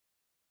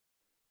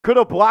Could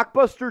a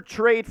blockbuster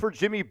trade for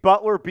Jimmy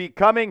Butler be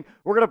coming?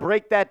 We're going to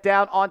break that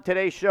down on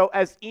today's show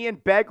as Ian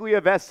Begley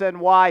of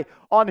SNY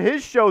on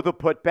his show, The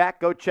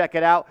Putback, go check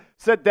it out,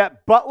 said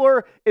that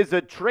Butler is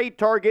a trade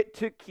target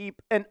to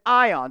keep an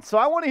eye on. So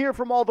I want to hear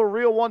from all the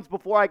real ones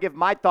before I give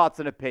my thoughts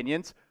and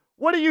opinions.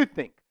 What do you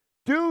think?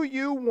 Do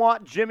you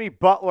want Jimmy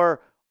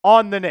Butler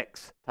on the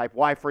Knicks? Type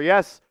Y for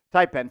yes,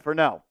 type N for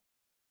no.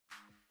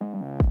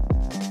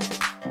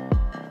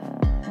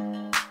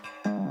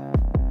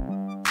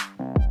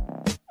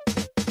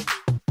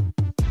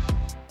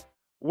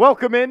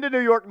 Welcome into New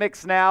York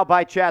Knicks Now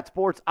by Chat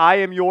Sports. I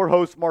am your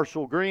host,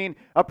 Marshall Green.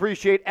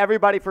 Appreciate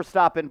everybody for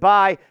stopping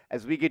by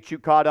as we get you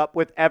caught up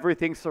with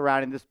everything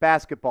surrounding this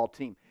basketball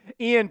team.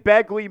 Ian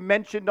Begley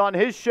mentioned on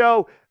his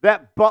show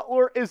that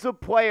Butler is a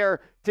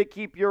player to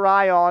keep your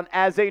eye on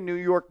as a New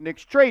York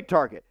Knicks trade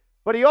target.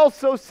 But he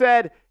also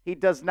said he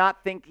does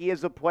not think he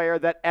is a player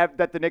that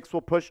the Knicks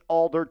will push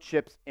all their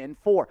chips in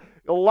for.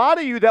 A lot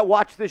of you that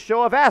watch this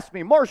show have asked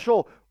me,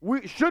 Marshall,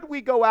 should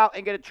we go out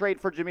and get a trade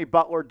for Jimmy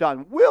Butler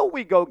done? Will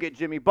we go get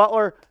Jimmy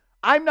Butler?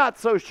 I'm not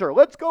so sure.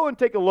 Let's go and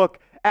take a look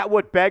at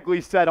what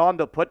Begley said on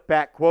the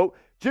Putback quote.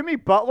 Jimmy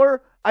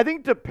Butler, I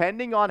think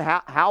depending on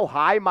how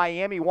high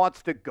Miami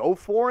wants to go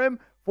for him,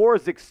 for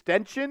his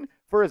extension,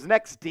 for his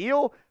next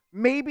deal,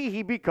 maybe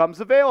he becomes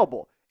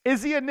available.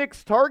 Is he a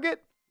Knicks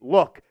target?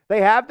 Look,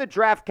 they have the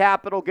draft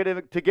capital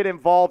to get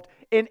involved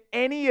in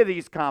any of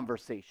these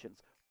conversations.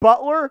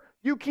 Butler,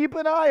 you keep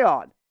an eye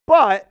on.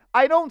 But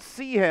I don't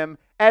see him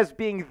as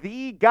being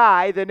the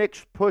guy the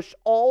Knicks push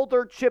all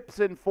their chips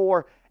in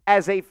for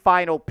as a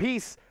final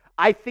piece.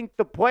 I think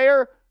the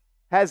player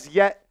has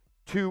yet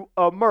to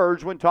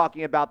emerge when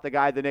talking about the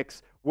guy the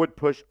Knicks would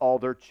push all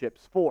their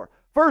chips for.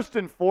 First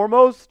and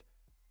foremost,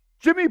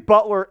 Jimmy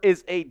Butler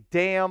is a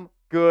damn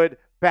good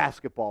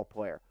basketball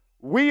player.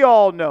 We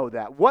all know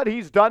that. What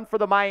he's done for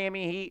the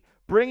Miami Heat,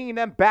 bringing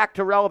them back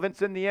to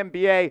relevance in the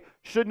NBA,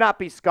 should not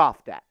be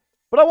scoffed at.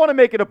 But I want to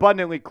make it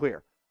abundantly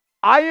clear.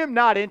 I am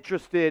not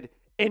interested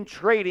in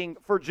trading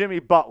for Jimmy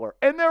Butler.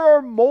 And there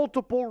are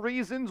multiple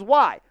reasons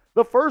why.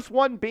 The first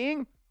one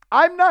being,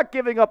 I'm not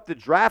giving up the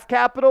draft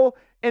capital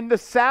and the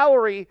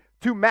salary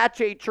to match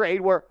a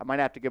trade where I might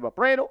have to give up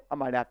Randall, I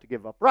might have to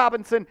give up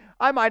Robinson,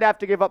 I might have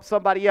to give up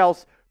somebody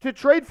else to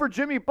trade for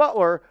Jimmy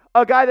Butler,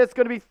 a guy that's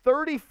going to be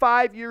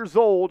 35 years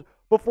old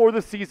before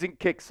the season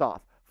kicks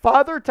off.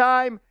 Father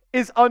Time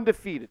is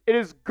undefeated. It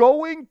is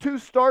going to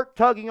start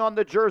tugging on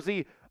the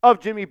jersey of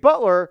Jimmy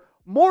Butler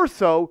more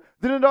so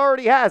than it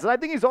already has. And I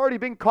think he's already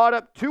been caught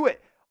up to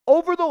it.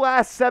 Over the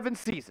last 7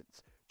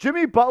 seasons,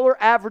 Jimmy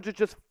Butler averages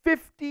just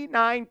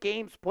 59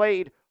 games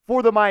played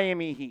for the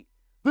Miami Heat.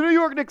 The New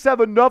York Knicks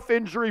have enough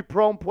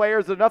injury-prone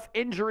players, enough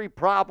injury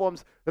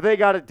problems that they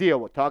got to deal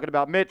with. Talking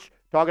about Mitch,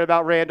 talking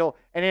about Randall,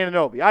 and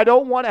Anunoby. I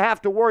don't want to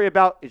have to worry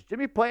about, is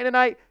Jimmy playing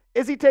tonight?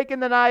 Is he taking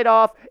the night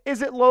off?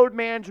 Is it load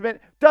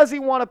management? Does he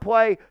want to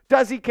play?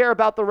 Does he care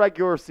about the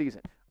regular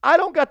season? I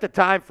don't got the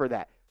time for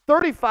that.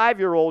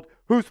 35-year-old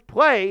whose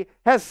play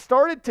has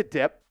started to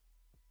dip,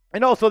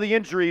 and also the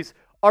injuries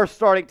are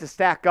starting to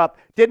stack up.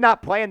 Did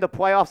not play in the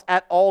playoffs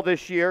at all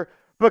this year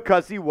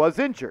because he was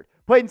injured.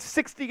 Played in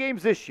 60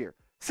 games this year,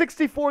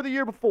 64 the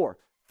year before,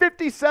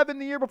 57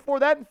 the year before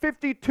that, and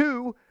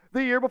 52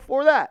 the year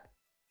before that.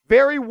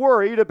 Very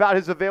worried about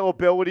his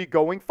availability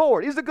going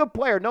forward. He's a good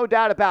player, no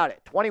doubt about it.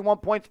 21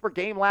 points per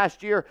game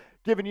last year,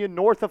 giving you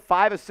north of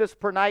 5 assists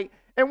per night.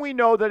 And we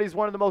know that he's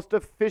one of the most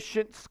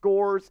efficient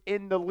scorers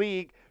in the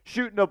league,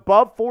 shooting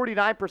above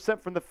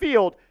 49% from the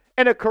field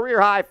and a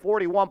career-high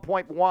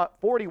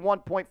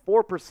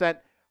 41.4%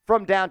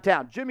 from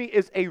downtown. Jimmy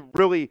is a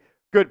really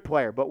good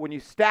player. But when you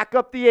stack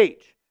up the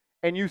age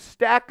and you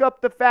stack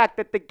up the fact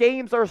that the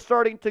games are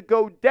starting to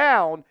go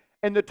down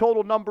and the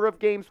total number of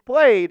games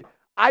played,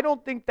 I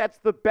don't think that's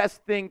the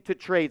best thing to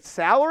trade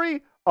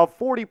salary of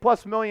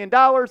 $40+ million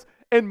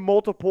and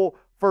multiple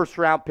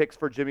first-round picks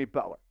for Jimmy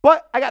Butler.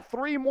 But I got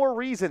 3 more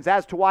reasons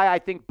as to why I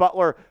think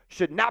Butler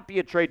should not be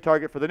a trade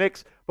target for the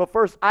Knicks. But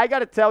first, I got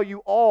to tell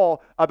you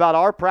all about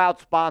our proud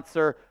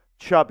sponsor,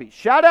 Chubbies.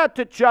 Shout out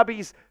to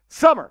Chubbies.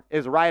 Summer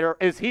is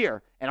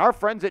here, and our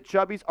friends at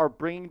Chubbies are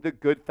bringing the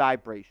good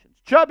vibrations.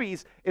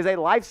 Chubbies is a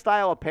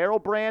lifestyle apparel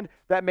brand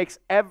that makes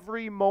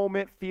every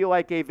moment feel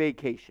like a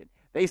vacation.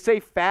 They say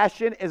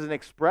fashion is an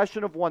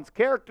expression of one's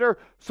character,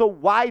 so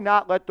why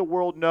not let the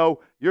world know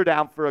you're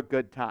down for a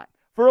good time?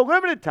 For a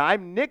limited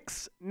time,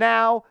 Knicks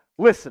Now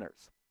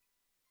listeners,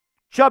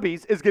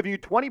 Chubbies is giving you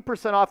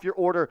 20% off your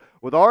order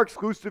with our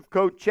exclusive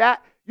code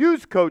CHAT.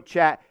 Use code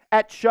CHAT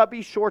at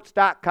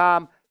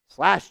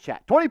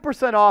chubbyshorts.com/chat.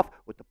 20% off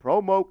with the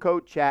promo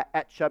code CHAT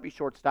at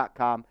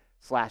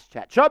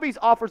chubbyshorts.com/chat. Chubbies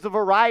offers a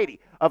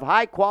variety of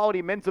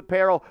high-quality men's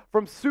apparel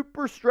from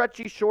super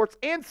stretchy shorts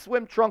and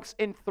swim trunks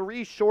in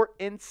 3 short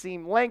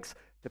inseam lengths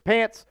to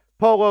pants,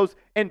 polos,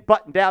 and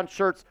button-down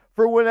shirts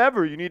for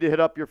whenever you need to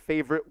hit up your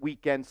favorite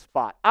weekend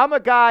spot. I'm a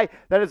guy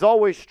that has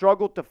always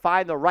struggled to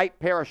find the right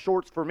pair of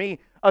shorts for me,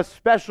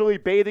 especially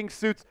bathing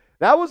suits.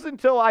 That was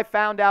until I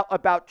found out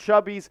about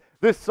Chubbies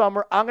this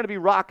summer. I'm going to be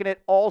rocking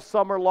it all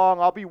summer long.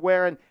 I'll be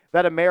wearing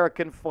that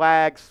American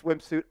flag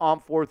swimsuit on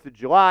 4th of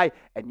July.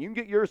 And you can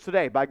get yours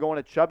today by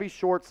going to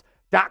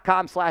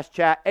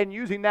chubbyshorts.com/chat and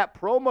using that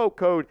promo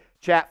code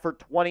chat for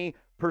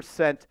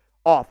 20%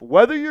 off.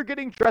 Whether you're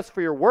getting dressed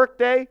for your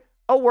workday,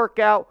 a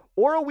workout,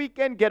 or a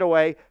weekend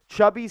getaway,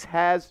 Chubby's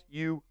has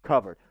you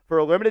covered. For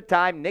a limited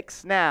time,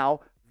 Knicks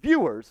Now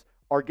viewers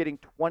are getting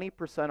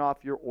 20%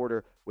 off your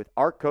order with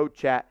our code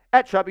chat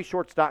at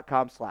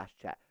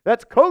chubbyshorts.com/chat.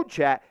 That's code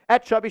chat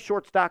at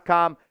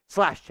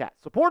chubbyshorts.com/chat.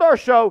 Support our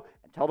show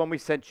and tell them we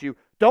sent you.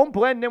 Don't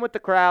blend in with the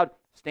crowd.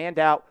 Stand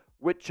out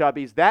with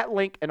Chubby's. That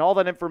link and all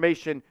that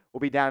information will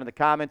be down in the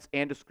comments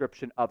and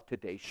description of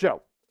today's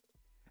show.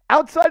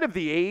 Outside of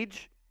the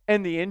age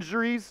and the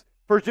injuries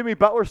for Jimmy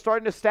Butler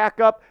starting to stack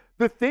up,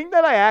 the thing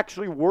that I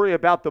actually worry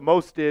about the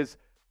most is,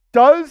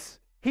 does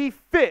he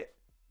fit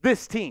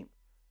this team?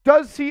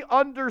 Does he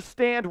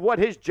understand what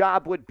his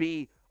job would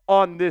be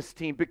on this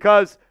team?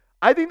 Because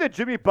I think that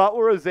Jimmy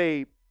Butler is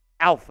a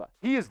alpha.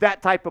 He is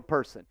that type of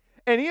person.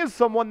 And he is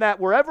someone that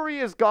wherever he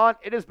has gone,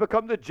 it has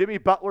become the Jimmy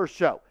Butler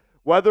show.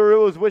 Whether it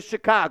was with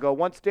Chicago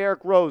once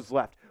Derrick Rose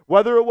left,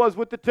 whether it was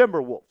with the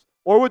Timberwolves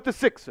or with the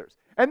Sixers,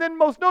 and then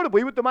most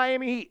notably with the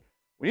Miami Heat.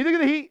 When you think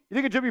of the Heat, you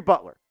think of Jimmy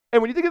Butler.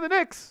 And when you think of the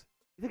Knicks,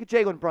 you think of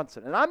Jalen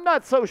Brunson. And I'm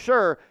not so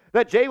sure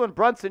that Jalen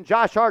Brunson,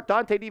 Josh Hart,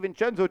 Dante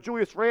DiVincenzo,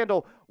 Julius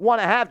Randle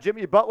want to have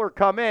Jimmy Butler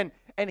come in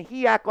and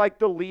he act like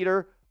the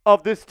leader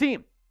of this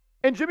team.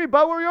 And Jimmy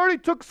Butler, he already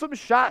took some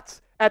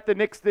shots at the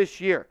Knicks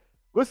this year.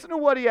 Listen to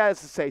what he has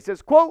to say. He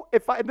says, quote,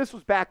 and this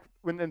was back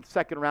when in the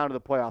second round of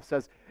the playoffs,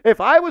 says, if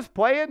I was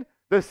playing,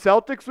 the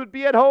Celtics would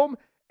be at home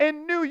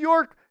and New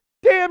York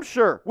damn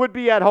sure would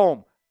be at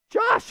home.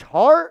 Josh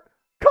Hart?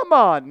 Come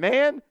on,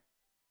 man.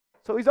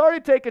 So he's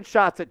already taken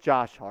shots at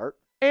Josh Hart.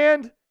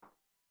 And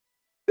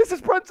this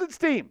is Brunson's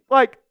team.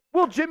 Like,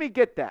 will Jimmy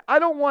get that? I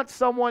don't want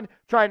someone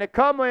trying to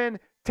come in,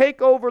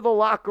 take over the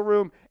locker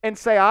room, and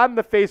say, I'm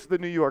the face of the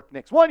New York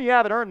Knicks. One, you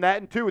haven't earned that,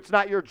 and two, it's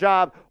not your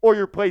job or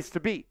your place to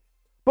be.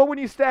 But when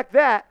you stack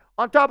that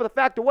on top of the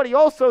fact of what he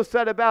also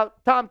said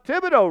about Tom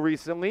Thibodeau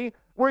recently,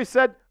 where he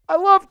said, I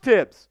love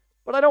Tibbs,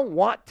 but I don't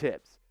want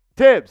Tibbs.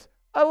 Tibbs,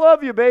 I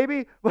love you,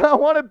 baby, but I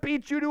want to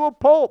beat you to a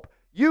pulp.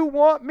 You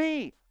want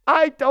me.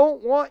 I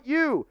don't want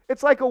you.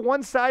 It's like a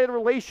one-sided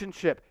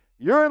relationship.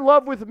 You're in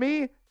love with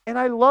me, and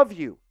I love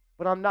you,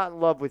 but I'm not in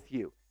love with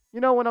you. You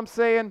know what I'm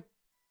saying?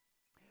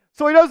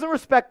 So he doesn't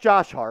respect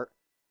Josh Hart.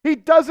 He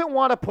doesn't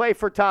want to play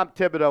for Tom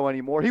Thibodeau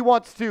anymore. He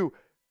wants to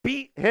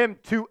beat him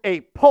to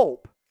a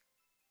pulp.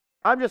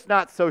 I'm just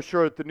not so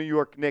sure that the New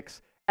York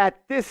Knicks,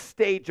 at this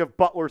stage of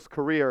Butler's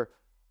career,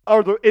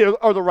 are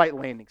the right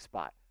landing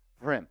spot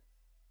for him.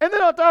 And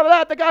then on top of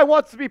that, the guy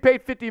wants to be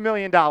paid $50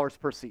 million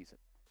per season.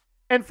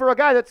 And for a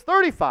guy that's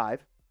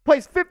 35,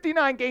 plays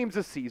 59 games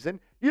a season,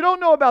 you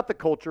don't know about the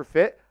culture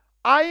fit.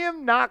 I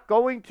am not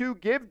going to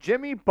give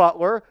Jimmy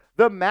Butler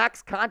the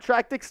max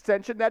contract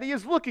extension that he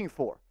is looking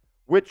for,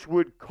 which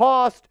would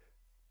cost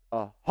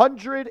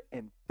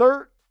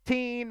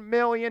 $113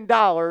 million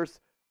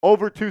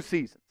over 2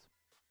 seasons.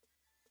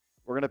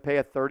 We're going to pay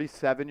a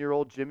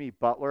 37-year-old Jimmy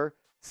Butler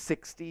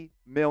 $60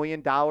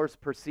 million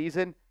per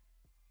season.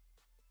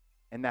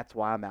 And that's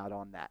why I'm out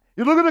on that.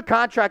 You look at the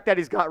contract that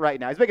he's got right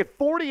now. He's making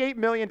 $48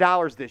 million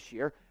this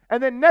year.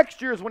 And then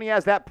next year is when he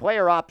has that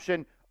player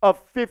option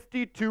of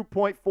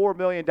 $52.4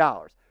 million.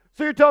 So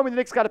you're telling me the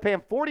Knicks got to pay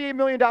him $48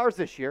 million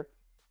this year,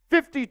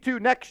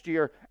 $52 next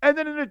year, and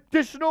then an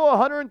additional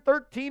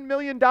 $113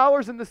 million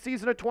in the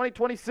season of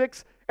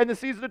 2026 and the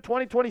season of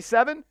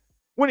 2027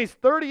 when he's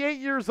 38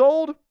 years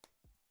old?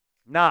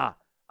 Nah,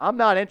 I'm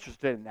not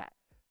interested in that.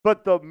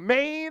 But the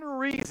main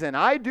reason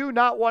I do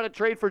not want to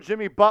trade for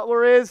Jimmy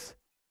Butler is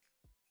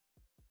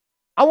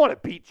I want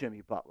to beat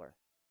Jimmy Butler.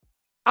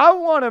 I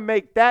want to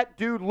make that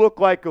dude look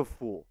like a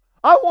fool.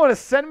 I want to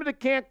send him to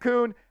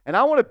Cancun, and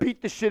I want to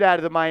beat the shit out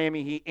of the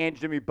Miami Heat and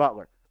Jimmy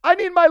Butler. I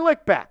need my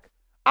lick back.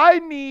 I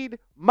need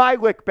my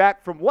lick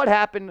back from what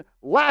happened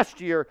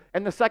last year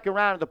in the second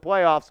round of the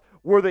playoffs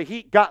where the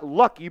Heat got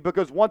lucky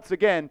because, once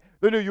again,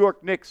 the New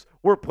York Knicks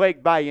were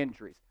plagued by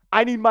injuries.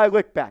 I need my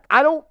lick back.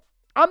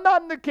 I'm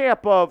not in the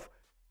camp of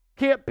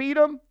can't beat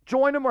them,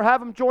 join them, or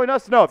have them join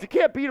us. No, if you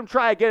can't beat them,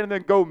 try again and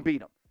then go and beat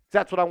them.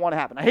 That's what I want to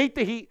happen. I hate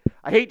the Heat.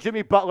 I hate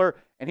Jimmy Butler,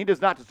 and he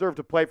does not deserve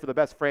to play for the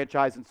best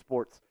franchise in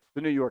sports,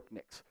 the New York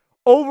Knicks.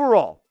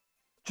 Overall,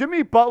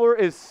 Jimmy Butler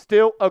is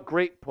still a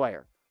great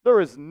player. There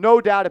is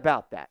no doubt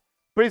about that.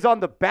 But he's on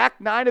the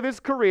back nine of his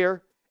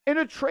career, and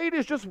a trade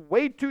is just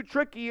way too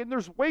tricky, and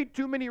there's way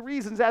too many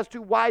reasons as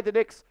to why the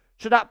Knicks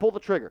should not pull the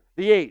trigger.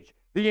 The age,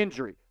 the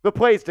injury, the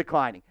plays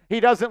declining. He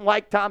doesn't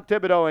like Tom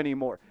Thibodeau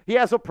anymore. He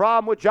has a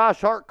problem with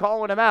Josh Hart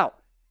calling him out.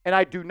 And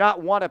I do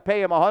not want to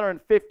pay him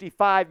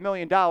 $155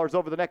 million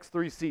over the next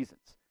 3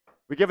 seasons.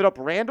 We giving up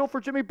Randall for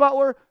Jimmy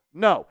Butler?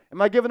 No.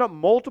 Am I giving up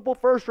multiple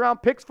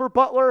first-round picks for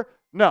Butler?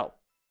 No.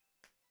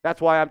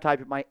 That's why I'm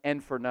typing my N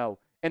for no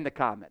in the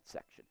comments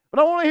section.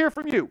 But I want to hear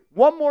from you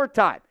one more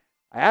time.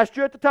 I asked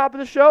you at the top of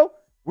the show.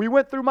 We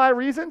went through my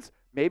reasons.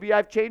 Maybe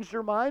I've changed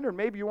your mind, or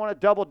maybe you want to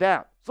double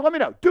down. So let me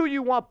know. Do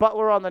you want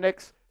Butler on the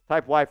Knicks?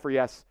 Type Y for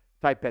yes.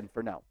 Type N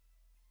for no.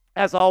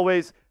 As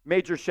always,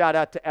 major shout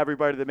out to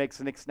everybody that makes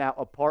the Knicks Now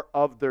a part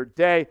of their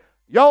day.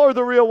 Y'all are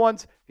the real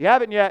ones. If you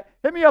haven't yet,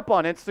 hit me up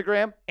on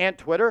Instagram and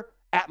Twitter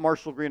at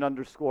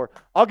 @MarshallGreen_.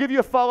 I'll give you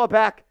a follow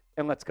back,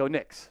 and let's go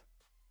Knicks.